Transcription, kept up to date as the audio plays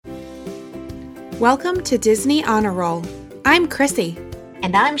Welcome to Disney Honor Roll. I'm Chrissy.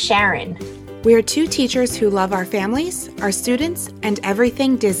 And I'm Sharon. We are two teachers who love our families, our students, and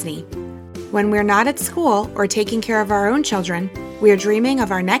everything Disney. When we're not at school or taking care of our own children, we are dreaming of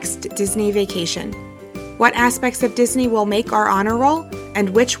our next Disney vacation. What aspects of Disney will make our honor roll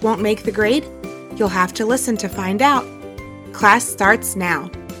and which won't make the grade? You'll have to listen to find out. Class starts now.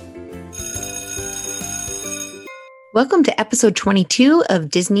 Welcome to episode 22 of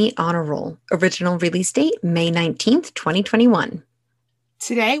Disney Honor Roll. Original release date, May 19th, 2021.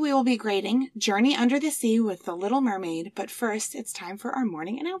 Today we will be grading Journey Under the Sea with The Little Mermaid, but first it's time for our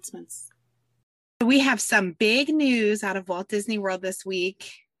morning announcements. We have some big news out of Walt Disney World this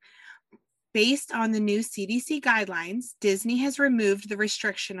week. Based on the new CDC guidelines, Disney has removed the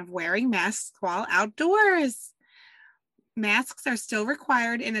restriction of wearing masks while outdoors. Masks are still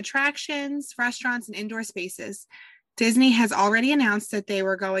required in attractions, restaurants, and indoor spaces. Disney has already announced that they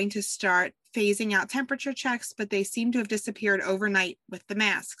were going to start phasing out temperature checks, but they seem to have disappeared overnight with the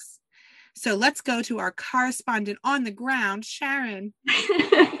masks. So let's go to our correspondent on the ground, Sharon.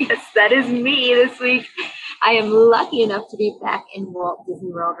 Yes, that is me this week. I am lucky enough to be back in Walt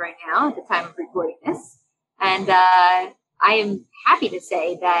Disney World right now at the time of recording this. And I am happy to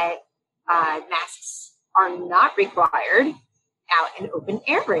say that masks are not required out in open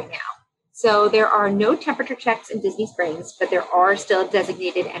air right now. So there are no temperature checks in Disney Springs, but there are still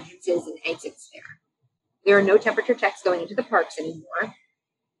designated entrances and exits there. There are no temperature checks going into the parks anymore.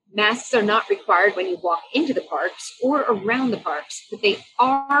 Masks are not required when you walk into the parks or around the parks, but they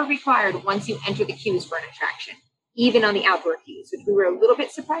are required once you enter the queues for an attraction, even on the outdoor queues, which we were a little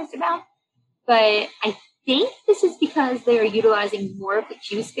bit surprised about. But I think this is because they are utilizing more of the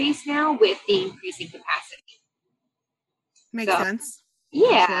queue space now with the increasing capacity. Makes sense.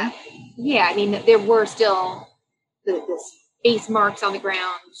 Yeah. Yeah. I mean, there were still the face marks on the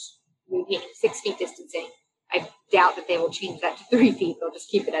ground, maintaining 6 feet distancing. I doubt that they will change that to 3 feet. They'll just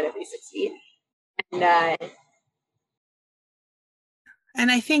keep it at every 6 feet. And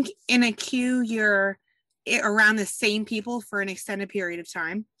I think in a queue, you're around the same people for an extended period of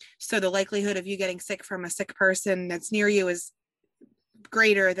time. So the likelihood of you getting sick from a sick person that's near you is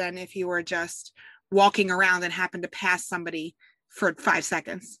greater than if you were just walking around and happened to pass somebody for 5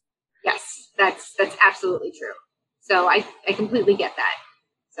 seconds. Yes, that's absolutely true. So I completely get that.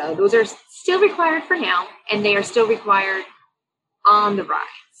 So those are still required for now, and they are still required on the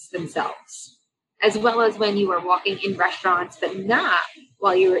rides themselves, as well as when you are walking in restaurants, but not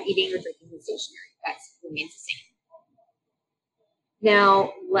while you are eating or drinking in stationary. That remains the same.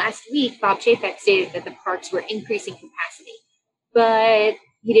 Now, last week, Bob Chapek stated that the parks were increasing capacity, but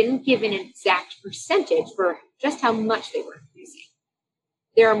he didn't give an exact percentage for just how much they were increasing.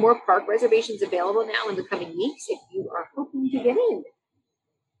 There are more park reservations available now in the coming weeks if you are hoping to get in.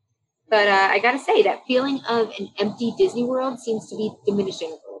 But I got to say, that feeling of an empty Disney World seems to be diminishing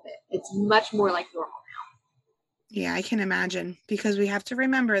a little bit. It's much more like normal now. Yeah, I can imagine, because we have to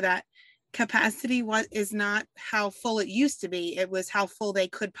remember that capacity is not how full it used to be. It was how full they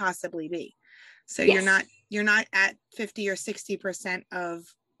could possibly be. So yes. You're not at 50 or 60% of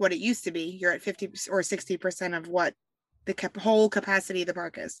what it used to be. You're at 50 or 60% of what the whole capacity of the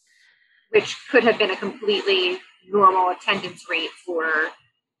park is. Which could have been a completely normal attendance rate for,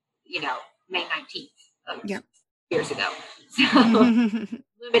 May 19th of years ago. So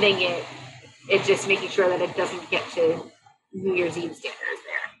limiting it's just making sure that it doesn't get to New Year's Eve standards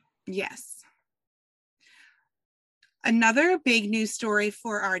there. Yes. Another big news story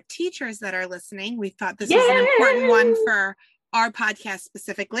for our teachers that are listening. We thought this was an important one for our podcast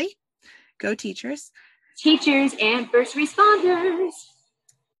specifically. Go teachers. Teachers and first responders.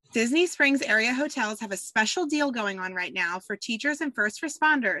 Disney Springs area hotels have a special deal going on right now for teachers and first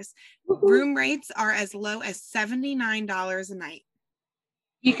responders. Woo-hoo. Room rates are as low as $79 a night.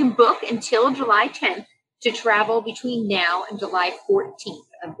 You can book until July 10th to travel between now and July 14th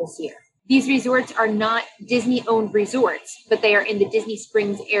of this year. These resorts are not Disney-owned resorts, but they are in the Disney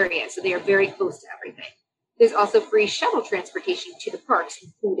Springs area, so they are very close to everything. There's also free shuttle transportation to the parks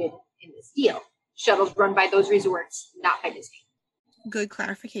included in this deal. Shuttles run by those resorts, not by Disney. Good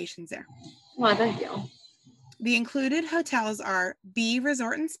clarifications there. Well, thank you. The included hotels are B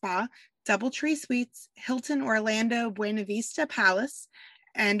Resort and Spa, Doubletree Suites, Hilton Orlando Buena Vista Palace,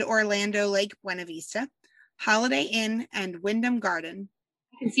 and Orlando Lake Buena Vista, Holiday Inn, and Wyndham Garden.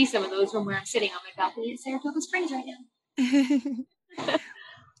 I can see some of those from where I'm sitting on my balcony at Saratoga Springs right now.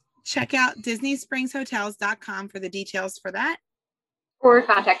 Check out DisneySpringsHotels.com for the details for that. Or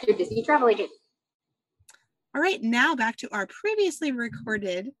contact your Disney travel agent. All right, now back to our previously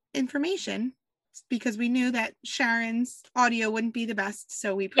recorded information because we knew that Sharon's audio wouldn't be the best.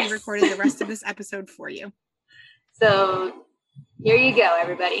 So we pre-recorded the rest of this episode for you. So here you go,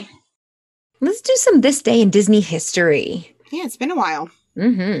 everybody. Let's do some This Day in Disney history. Yeah, it's been a while.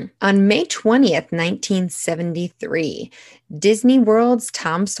 On May 20th, 1973, Disney World's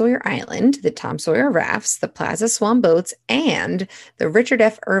Tom Sawyer Island, the Tom Sawyer Rafts, the Plaza Swan Boats, and the Richard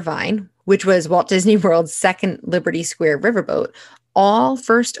F. Irvine, which was Walt Disney World's second Liberty Square riverboat, all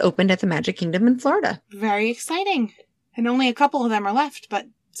first opened at the Magic Kingdom in Florida. Very exciting. And only a couple of them are left, but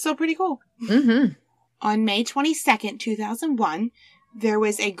still pretty cool. On May 22nd, 2001, there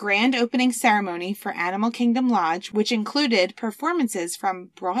was a grand opening ceremony for Animal Kingdom Lodge, which included performances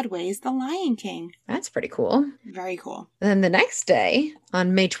from Broadway's The Lion King. That's pretty cool. Very cool. Then the next day,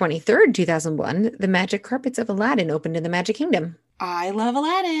 on May 23rd, 2001, the Magic Carpets of Aladdin opened in the Magic Kingdom. I love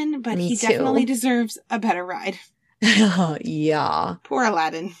Aladdin, but Me he too. definitely deserves a better ride. Yeah. Poor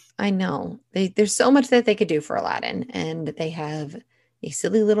Aladdin. I know. There's so much that they could do for Aladdin, and they have a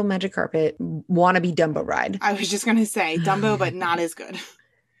silly little magic carpet wannabe Dumbo ride. I was just going to say Dumbo, but not as good.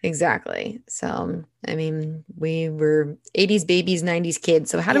 Exactly. So, I mean, we were 80s babies, 90s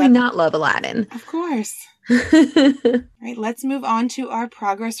kids. So how do we not love Aladdin? Of course. All right, let's move on to our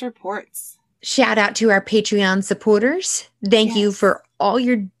progress reports. Shout out to our Patreon supporters. Thank you for all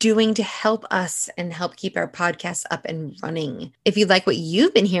you're doing to help us and help keep our podcast up and running. If you like what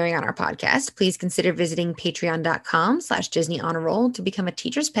you've been hearing on our podcast, please consider visiting patreon.com/Disney Honor Roll to become a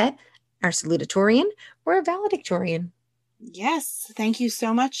teacher's pet, our salutatorian, or a valedictorian. Yes, thank you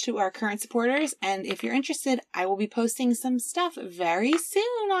so much to our current supporters. And if you're interested, I will be posting some stuff very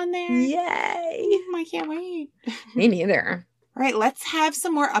soon on there. Yay! I can't wait. Me neither. All right, let's have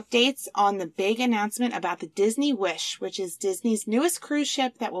some more updates on the big announcement about the Disney Wish, which is Disney's newest cruise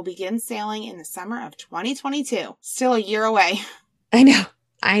ship that will begin sailing in the summer of 2022. Still a year away. I know.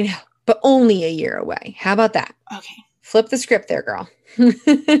 But only a year away. How about that? Okay. Flip the script there, girl.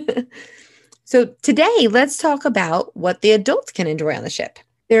 So today, let's talk about what the adults can enjoy on the ship.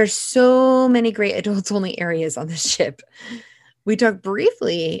 There are so many great adults-only areas on this ship. We talked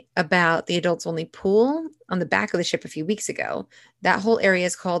briefly about the adults-only pool on the back of the ship a few weeks ago. That whole area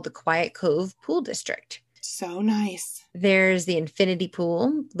is called the Quiet Cove Pool District. So nice. There's the Infinity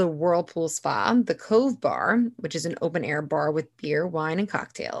Pool, the Whirlpool Spa, the Cove Bar, which is an open-air bar with beer, wine, and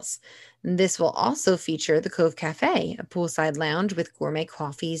cocktails. This will also feature the Cove Cafe, a poolside lounge with gourmet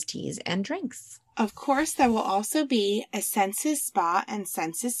coffees, teas, and drinks. Of course, there will also be a Senses Spa and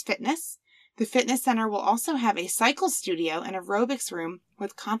Senses Fitness. The fitness center will also have a cycle studio and aerobics room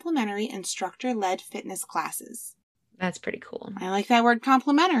with complimentary instructor-led fitness classes. That's pretty cool. I like that word,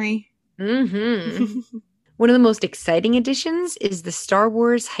 complimentary. One of the most exciting additions is the Star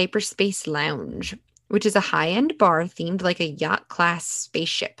Wars Hyperspace Lounge, which is a high-end bar themed like a yacht-class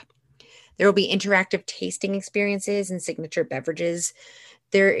spaceship. There will be interactive tasting experiences and signature beverages.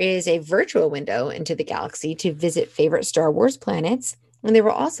 There is a virtual window into the galaxy to visit favorite Star Wars planets, and there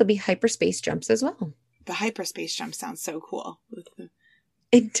will also be hyperspace jumps as well. The hyperspace jump sounds so cool.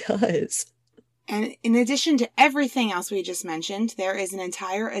 It does. And in addition to everything else we just mentioned, there is an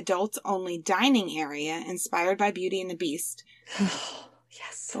entire adults-only dining area inspired by Beauty and the Beast.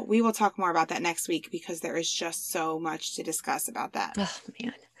 Yes. But we will talk more about that next week because there is just so much to discuss about that. Oh,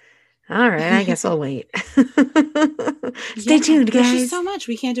 man. All right, I guess I'll wait. Stay tuned, guys. There's just so much.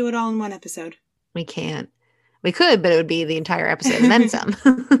 We can't do it all in one episode. We can't. We could, but it would be the entire episode and then some.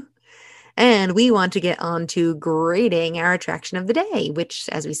 And we want to get on to grading our attraction of the day, which,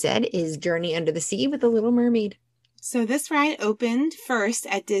 as we said, is Journey Under the Sea with the Little Mermaid. So this ride opened first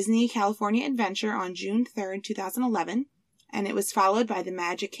at Disney California Adventure on June 3rd, 2011, and it was followed by the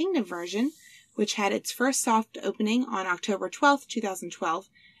Magic Kingdom version, which had its first soft opening on October 12th, 2012,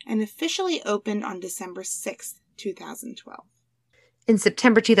 and officially opened on December 6th, 2012. In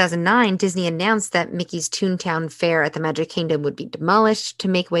September 2009, Disney announced that Mickey's Toontown Fair at the Magic Kingdom would be demolished to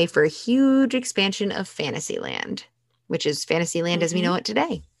make way for a huge expansion of Fantasyland, which is Fantasyland as we know it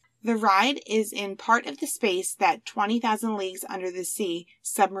today. The ride is in part of the space that 20,000 Leagues Under the Sea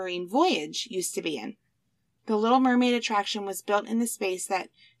Submarine Voyage used to be in. The Little Mermaid attraction was built in the space that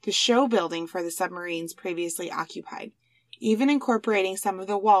the show building for the submarines previously occupied, even incorporating some of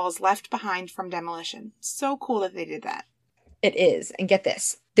the walls left behind from demolition. So cool that they did that. It is. And get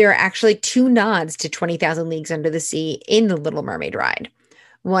this. There are actually 2 nods to 20,000 Leagues Under the Sea in the Little Mermaid ride.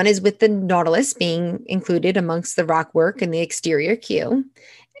 One is with the Nautilus being included amongst the rockwork and the exterior queue,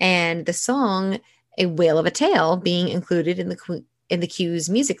 and the song A Whale of a Tale being included in the queue's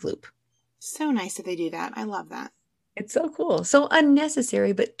music loop. So nice that they do that. I love that. It's so cool. So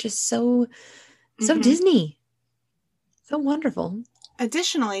unnecessary, but just so Disney. So wonderful.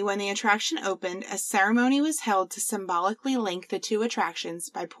 Additionally, when the attraction opened, a ceremony was held to symbolically link the two attractions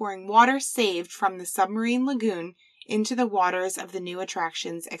by pouring water saved from the submarine lagoon into the waters of the new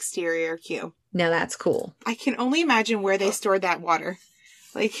attraction's exterior queue. Now that's cool. I can only imagine where they stored that water.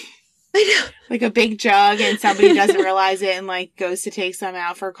 I know. Like a big jug, and somebody doesn't realize it and like goes to take some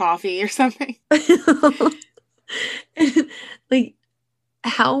out for coffee or something. Like,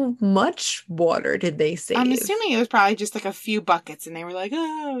 how much water did they save? I'm assuming it was probably just like a few buckets, and they were like,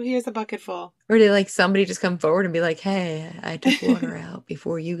 "Oh, here's a bucket full." Or did like somebody just come forward and be like, "Hey, I took water out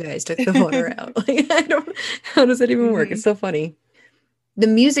before you guys took the water out." Like, I don't. How does that even work? It's so funny. The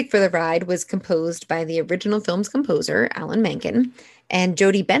music for the ride was composed by the original film's composer, Alan Menken, and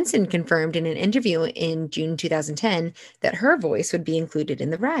Jodie Benson confirmed in an interview in June 2010 that her voice would be included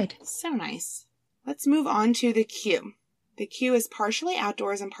in the ride. So nice. Let's move on to the queue. The queue is partially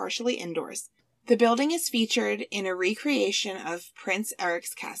outdoors and partially indoors. The building is featured in a recreation of Prince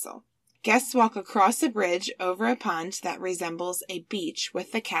Eric's castle. Guests walk across a bridge over a pond that resembles a beach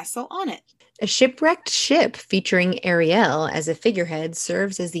with the castle on it. A shipwrecked ship featuring Ariel as a figurehead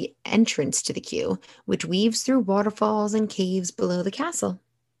serves as the entrance to the queue, which weaves through waterfalls and caves below the castle.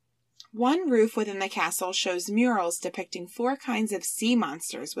 One roof within the castle shows murals depicting 4 kinds of sea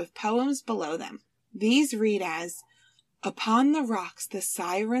monsters with poems below them. These read as, "Upon the rocks the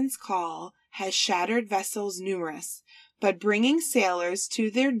siren's call has shattered vessels numerous, but bringing sailors to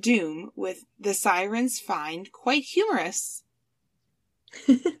their doom with the sirens find quite humorous."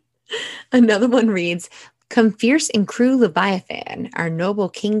 Another one reads, "Come fierce and crew Leviathan, our noble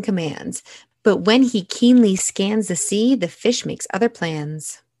king commands, but when he keenly scans the sea, the fish makes other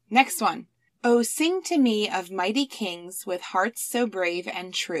plans." Next one. "Oh, sing to me of mighty kings with hearts so brave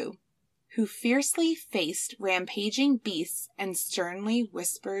and true, who fiercely faced rampaging beasts and sternly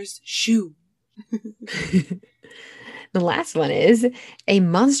whispers, shoo." The last one is, "A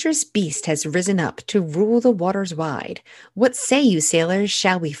monstrous beast has risen up to rule the waters wide. What say you, sailors?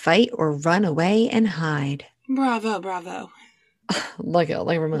 Shall we fight or run away and hide?" Bravo, bravo. Thank you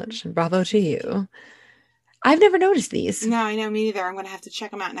very much. Bravo to you. I've never noticed these. No, I know, me neither. I'm going to have to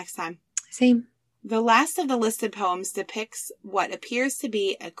check them out next time. Same. The last of the listed poems depicts what appears to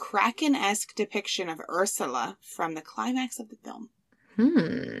be a Kraken-esque depiction of Ursula from the climax of the film.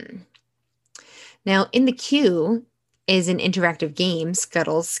 Now, in the queue is an interactive game,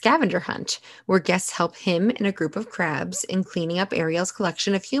 Scuttle's Scavenger Hunt, where guests help him and a group of crabs in cleaning up Ariel's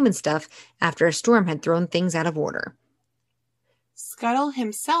collection of human stuff after a storm had thrown things out of order. Scuttle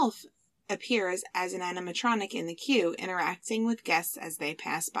himself appears as an animatronic in the queue, interacting with guests as they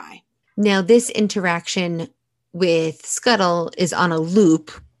pass by. Now, this interaction with Scuttle is on a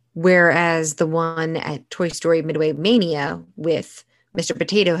loop, whereas the one at Toy Story Midway Mania with Mr.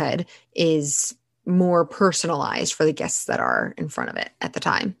 Potato Head is more personalized for the guests that are in front of it at the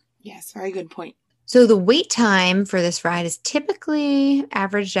time. Yes, very good point. So the wait time for this ride is typically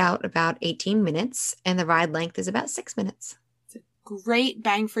averaged out about 18 minutes, and the ride length is about 6 minutes. It's a great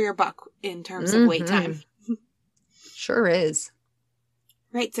bang for your buck in terms of wait time. Sure is.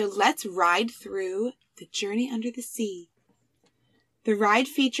 Right, so let's ride through the Journey Under the Sea. The ride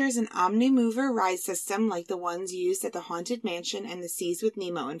features an Omnimover ride system like the ones used at the Haunted Mansion and the Seas with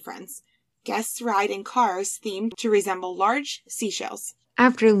Nemo and Friends. Guests ride in cars themed to resemble large seashells.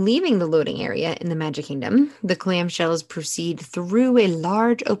 After leaving the loading area in the Magic Kingdom, the clamshells proceed through a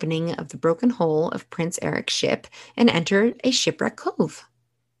large opening of the broken hull of Prince Eric's ship and enter a shipwreck cove.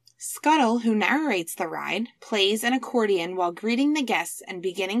 Scuttle, who narrates the ride, plays an accordion while greeting the guests and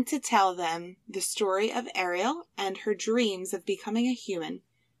beginning to tell them the story of Ariel and her dreams of becoming a human.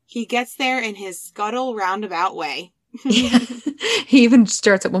 He gets there in his Scuttle roundabout way. He even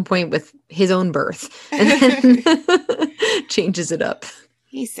starts at one point with his own birth and then changes it up.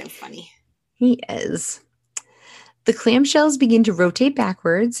 He's so funny. He is. The clamshells begin to rotate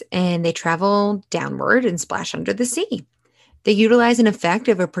backwards and they travel downward and splash under the sea. They utilize an effect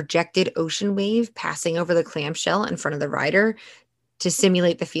of a projected ocean wave passing over the clamshell in front of the rider to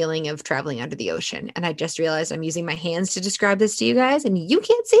simulate the feeling of traveling under the ocean. And I just realized I'm using my hands to describe this to you guys, and you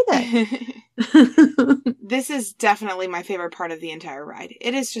can't see that. This is definitely my favorite part of the entire ride.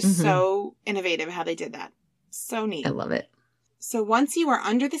 It is just so innovative how they did that. So neat. I love it. So once you are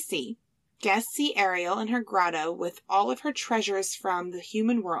under the sea, guests see Ariel in her grotto with all of her treasures from the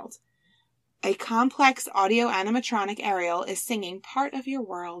human world. A complex audio animatronic Ariel is singing part of your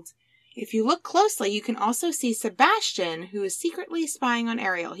world. If you look closely, you can also see Sebastian, who is secretly spying on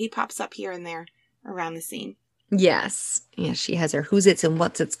Ariel. He pops up here and there around the scene. Yes. Yeah, she has her who's its and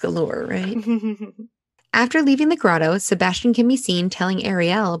what's its galore, right? After leaving the grotto, Sebastian can be seen telling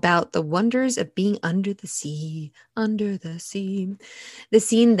Ariel about the wonders of being under the sea, under the sea. The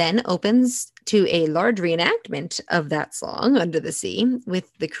scene then opens to a large reenactment of that song, Under the Sea,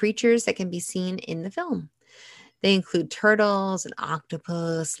 with the creatures that can be seen in the film. They include turtles, an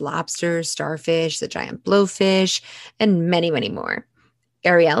octopus, lobsters, starfish, the giant blowfish, and many, many more.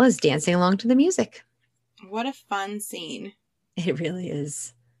 Ariel is dancing along to the music. What a fun scene. It really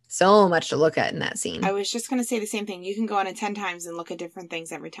is. So much to look at in that scene. I was just going to say the same thing. You can go on it 10 times and look at different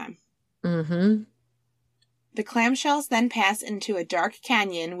things every time. Mm-hmm. The clamshells then pass into a dark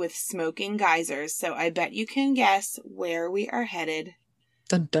canyon with smoking geysers, so I bet you can guess where we are headed.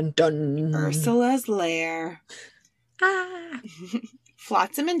 Dun, dun, dun. Ursula's lair. Ah.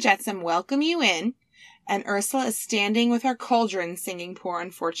 Flotsam and Jetsam welcome you in, and Ursula is standing with her cauldron singing Poor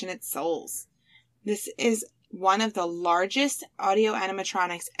Unfortunate Souls. This is one of the largest audio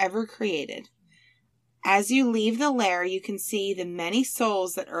animatronics ever created. As you leave the lair, you can see the many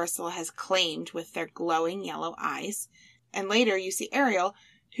souls that Ursula has claimed with their glowing yellow eyes. And later you see Ariel,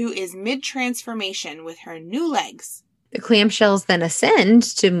 who is mid-transformation with her new legs. The clamshells then ascend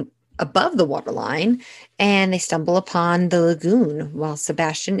to above the waterline, and they stumble upon the lagoon while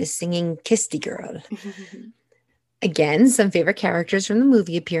Sebastian is singing Kiss the Girl. Again, some favorite characters from the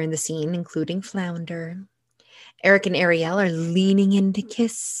movie appear in the scene, including Flounder. Eric and Ariel are leaning in to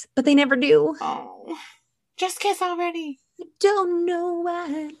kiss, but they never do. Oh, just kiss already. I don't know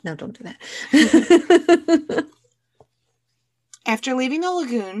why. No, don't do that. After leaving the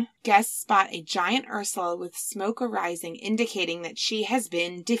lagoon, guests spot a giant Ursula with smoke arising, indicating that she has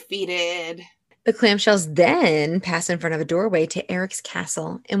been defeated. The clamshells then pass in front of a doorway to Eric's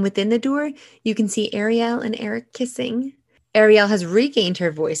castle, and within the door, you can see Ariel and Eric kissing. Ariel has regained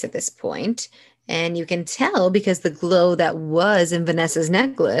her voice at this point, and you can tell because the glow that was in Vanessa's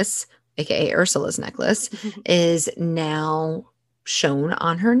necklace, aka Ursula's necklace, is now shown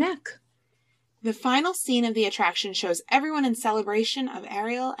on her neck. The final scene of the attraction shows everyone in celebration of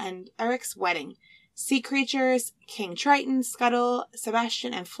Ariel and Eric's wedding. Sea creatures, King Triton, Scuttle,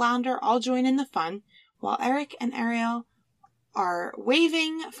 Sebastian, and Flounder all join in the fun, while Eric and Ariel are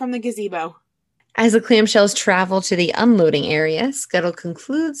waving from the gazebo. As the clamshells travel to the unloading area, Scuttle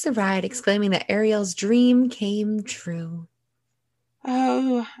concludes the ride, exclaiming that Ariel's dream came true.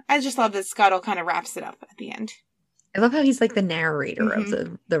 Oh, I just love that Scuttle kind of wraps it up at the end. I love how he's like the narrator of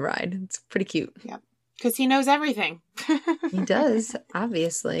the ride. It's pretty cute. Yep, because he knows everything. He does,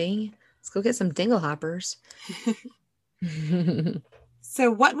 obviously. Let's go get some dinglehoppers. So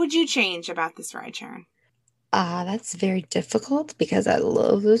what would you change about this ride, Sharon? That's very difficult because I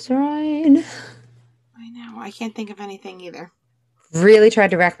love this ride. I know. I can't think of anything either. Really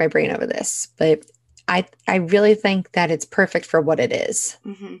tried to rack my brain over this, but I really think that it's perfect for what it is.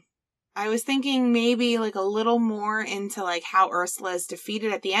 Mm-hmm. I was thinking maybe like a little more into like how Ursula is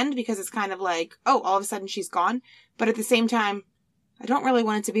defeated at the end, because it's kind of like, oh, all of a sudden she's gone. But at the same time, I don't really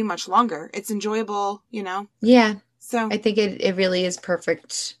want it to be much longer. It's enjoyable, you know? Yeah. So I think it really is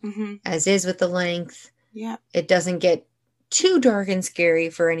perfect as is with the length. Yeah. It doesn't get too dark and scary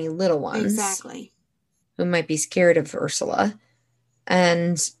for any little ones. Exactly. Who might be scared of Ursula.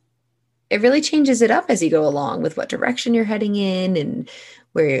 And it really changes it up as you go along with what direction you're heading in and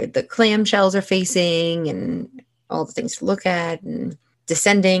where the clamshells are facing and all the things to look at and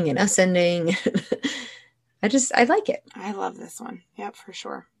descending and ascending. I like it. I love this one. Yep, for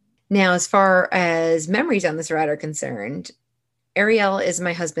sure. Now, as far as memories on this ride are concerned, Ariel is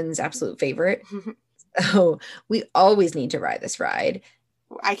my husband's absolute favorite. So we always need to ride this ride.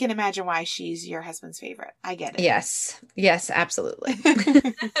 I can imagine why she's your husband's favorite. I get it. Yes, absolutely.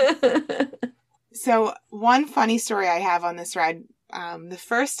 So one funny story I have on this ride, the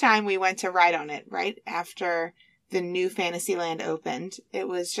first time we went to ride on it, right after the new Fantasyland opened, it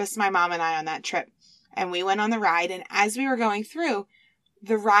was just my mom and I on that trip. And we went on the ride, and as we were going through,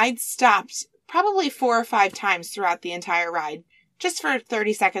 the ride stopped probably 4 or 5 times throughout the entire ride, just for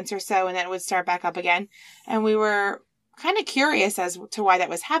 30 seconds or so, and then it would start back up again. And we were kind of curious as to why that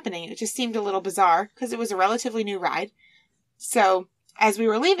was happening. It just seemed a little bizarre because it was a relatively new ride. So as we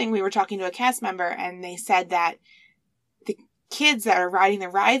were leaving, we were talking to a cast member, and they said that the kids that are riding the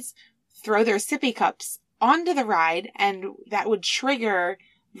rides throw their sippy cups onto the ride, and that would trigger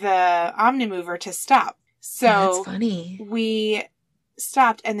the Omnimover to stop. So that's funny. We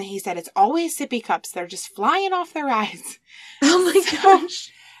stopped, and then he said, it's always sippy cups. They're just flying off the rides. Oh my gosh.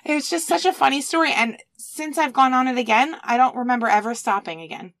 It was just such a funny story. And since I've gone on it again, I don't remember ever stopping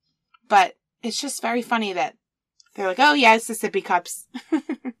again. But it's just very funny that they're like, oh yeah, it's the sippy cups.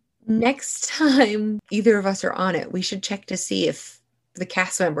 Next time either of us are on it, we should check to see if the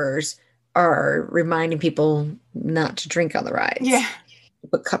cast members are reminding people not to drink on the rides. Yeah.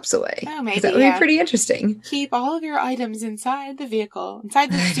 Put cups away. Oh, maybe. That would be pretty interesting. Keep all of your items inside the vehicle,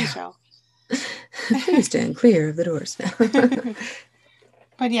 inside the seashell. Please stand clear of the doors.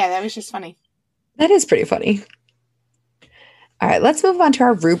 But yeah, that was just funny. That is pretty funny. All right, let's move on to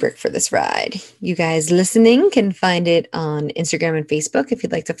our rubric for this ride. You guys listening can find it on Instagram and Facebook if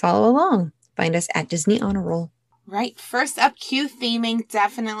you'd like to follow along. Find us at Disney Honor Roll. Right. First up, queue theming.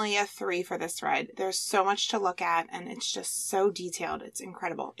 Definitely a 3 for this ride. There's so much to look at, and it's just so detailed. It's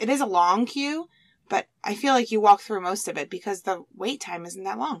incredible. It is a long queue, but I feel like you walk through most of it because the wait time isn't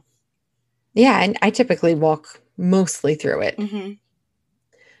that long. Yeah, and I typically walk mostly through it. Mm-hmm.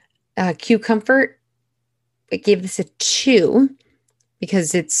 Queue comfort, I gave this a 2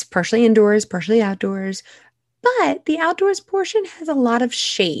 because it's partially indoors, partially outdoors. But the outdoors portion has a lot of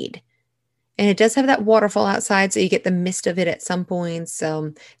shade. And it does have that waterfall outside, so you get the mist of it at some points.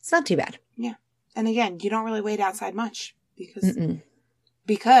 So it's not too bad. Yeah. And again, you don't really wait outside much because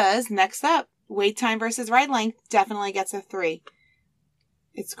next up, wait time versus ride length definitely gets a 3.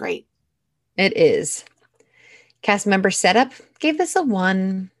 It's great. It is. Cast member setup gave this a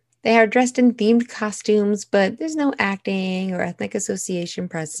 1. They are dressed in themed costumes, but there's no acting or ethnic association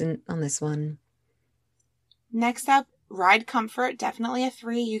present on this one. Next up, ride comfort, definitely a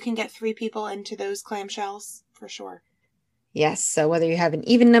 3. You can get 3 people into those clamshells for sure. Yes, so whether you have an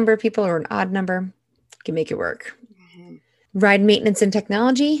even number of people or an odd number, you can make it work. Mm-hmm. Ride maintenance and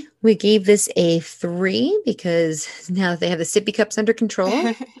technology, we gave this a 3 because now that they have the sippy cups under control,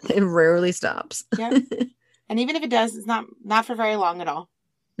 it rarely stops. Yep. And even if it does, it's not for very long at all.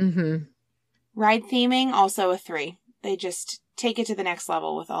 Mm-hmm. Ride theming, also a 3. They just take it to the next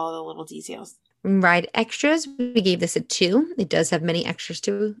level with all the little details. Ride extras, we gave this a 2. It does have many extras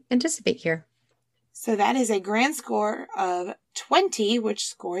to anticipate here. So that is a grand score of 20, which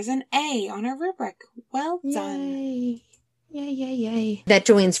scores an A on our rubric. Well done. Yay. Yay, yay, yay. That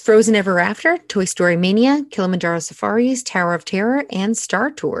joins Frozen Ever After, Toy Story Mania, Kilimanjaro Safaris, Tower of Terror, and Star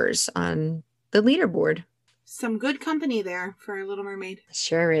Tours on the leaderboard. Some good company there for Little Mermaid.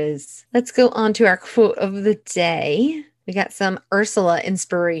 Sure is. Let's go on to our quote of the day. We got some Ursula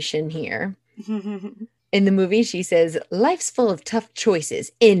inspiration here. In the movie, she says, "Life's full of tough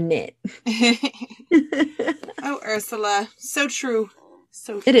choices, isn't it?" Oh, Ursula. So true.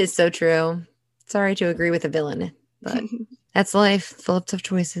 So true. It is so true. Sorry to agree with a villain, but that's life, full of tough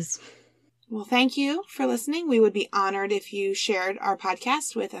choices. Well, thank you for listening. We would be honored if you shared our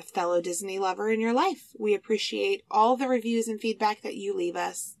podcast with a fellow Disney lover in your life. We appreciate all the reviews and feedback that you leave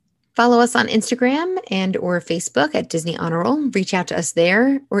us. Follow us on Instagram and or Facebook at Disney Honor Roll. Reach out to us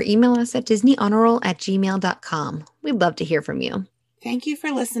there or email us at disneyhonorroll@gmail.com. We'd love to hear from you. Thank you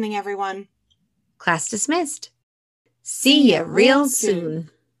for listening, everyone. Class dismissed. See ya real soon.